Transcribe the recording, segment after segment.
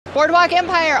Boardwalk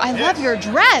Empire, I love your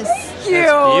dress. Thank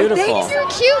you. Beautiful. Your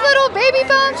cute little baby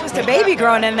bump. Just a baby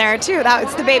growing in there too.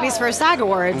 It's the baby's first SAG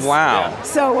Awards. Wow.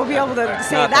 So we'll be able to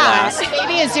say Not the that. last.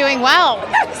 Baby is doing well.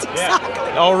 Exactly.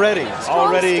 Already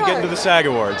start. getting to the SAG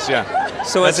Awards, yeah.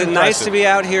 So That's is it nice impressive. to be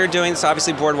out here doing this?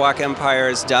 Obviously, Boardwalk Empire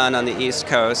is done on the East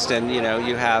Coast, and you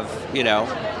have,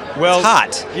 Well, it's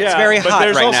hot. Yeah, It's very but hot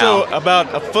there's right also now. about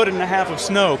 1.5 feet of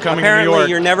snow coming Apparently, to New York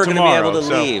you're never going to be able to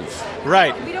tomorrow, so- leave.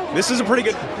 Right. This is a pretty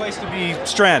good place to be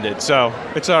stranded, so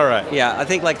it's all right. Yeah, I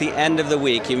think like the end of the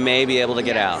week, you may be able to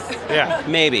get out. Yeah.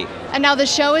 Maybe. And now the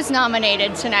show is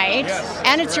nominated tonight,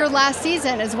 and it's your last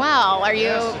season as well.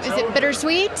 Is it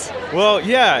bittersweet? Well,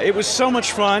 yeah, it was so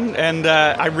much fun, and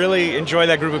I really enjoy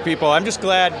that group of people. I'm just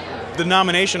glad the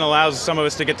nomination allows some of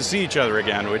us to get to see each other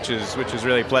again, which is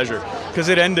really a pleasure. Because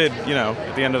it ended,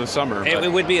 at the end of the summer.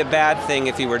 It would be a bad thing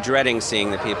if you were dreading seeing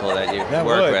the people that you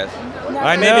work would. with.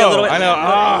 I know. Maybe a little bit. I know.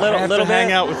 A little I have bit. to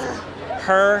hang out with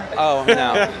her. Oh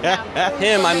no.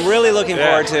 Him, I'm really looking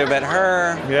forward to, but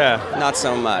her, not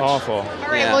so much. Awful. All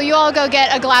right, well, you all go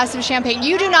get a glass of champagne.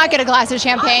 You do not get a glass of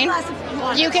champagne.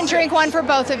 You can drink one for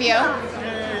both of you.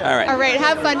 All right. All right,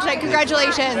 have fun tonight.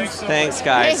 Congratulations. Thanks,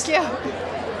 guys. Thank you.